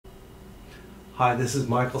Hi, this is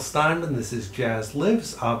Michael Steinman. This is Jazz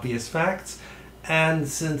Lives, Obvious Facts. And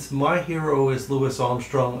since my hero is Louis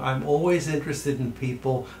Armstrong, I'm always interested in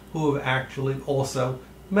people who have actually also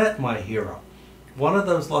met my hero. One of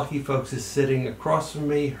those lucky folks is sitting across from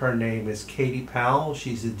me. Her name is Kati Powell.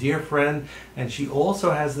 She's a dear friend, and she also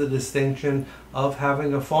has the distinction of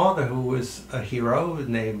having a father who was a hero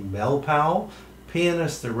named Mel Powell.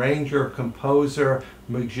 Pianist, arranger, composer,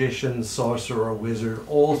 magician, sorcerer, wizard,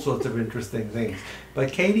 all sorts of interesting things.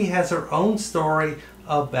 But Kati has her own story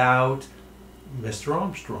about Mr.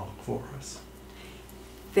 Armstrong for us.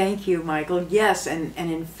 Thank you, Michael. Yes, and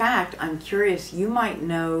in fact, I'm curious, you might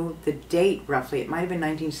know the date roughly. It might have been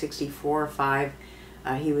 1964 or 5.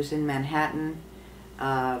 He was in Manhattan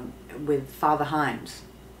with Father Hines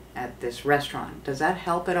at this restaurant. Does that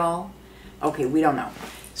help at all? Okay, we don't know.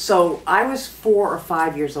 So I was 4 or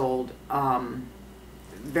 5 years old,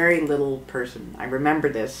 very little person. I remember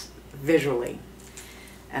this visually,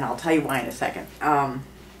 and I'll tell you why in a second.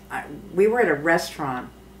 We were at a restaurant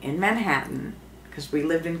in Manhattan, because we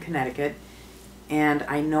lived in Connecticut, and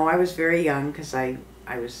I know I was very young because I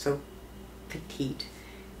was so petite,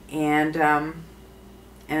 and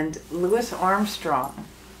Louis Armstrong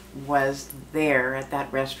was there at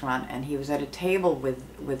that restaurant, and he was at a table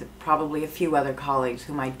with probably a few other colleagues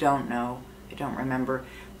whom I don't know, I don't remember,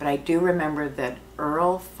 but I do remember that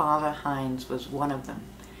Earl Father Hines was one of them.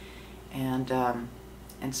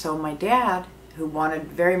 And so my dad, who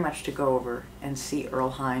wanted very much to go over and see Earl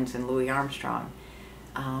Hines and Louis Armstrong,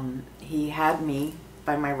 he had me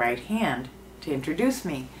by my right hand to introduce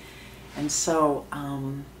me. And so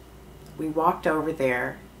we walked over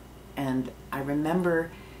there, and I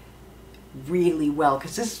remember really well,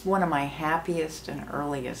 because this is one of my happiest and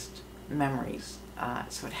earliest memories.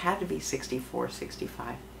 So it had to be 64,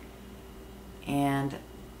 65. And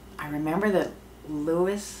I remember that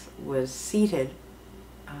Louis was seated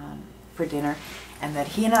for dinner, and that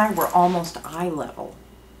he and I were almost eye level.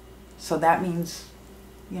 So that means,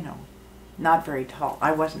 you know, not very tall.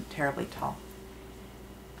 I wasn't terribly tall.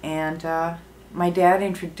 And my dad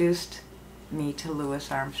introduced me to Louis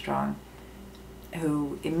Armstrong,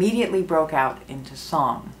 who immediately broke out into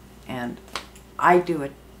song. And I do a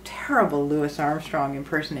terrible Louis Armstrong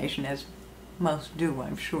impersonation, as most do,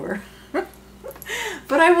 I'm sure.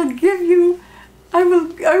 But I will give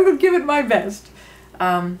it my best.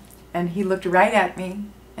 And he looked right at me,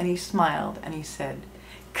 and he smiled, and he said,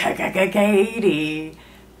 Kati,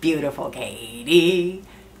 beautiful Kati,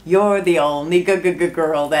 you're the only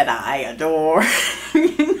girl that I adore.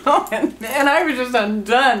 You know, and I was just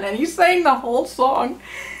undone. And he sang the whole song,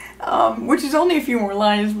 which is only a few more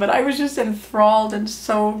lines, but I was just enthralled and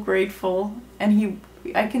so grateful. And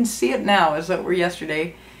I can see it now as though it were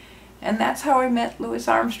yesterday. And that's how I met Louis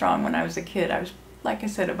Armstrong when I was a kid. I was, like I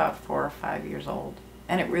said, about 4 or 5 years old.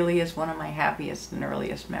 And it really is one of my happiest and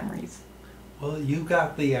earliest memories. Well, you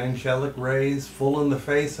got the angelic rays full in the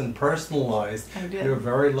face and personalized. I did. You're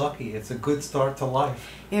very lucky. It's a good start to life.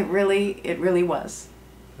 It really was.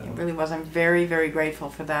 So. It really was. I'm very, very grateful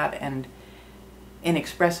for that, and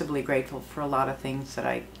inexpressibly grateful for a lot of things that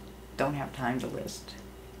I don't have time to list.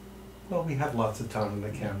 Well, we have lots of time on the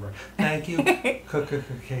camera. Thank you,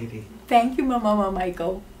 Kati. Thank you, Mama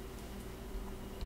Michael.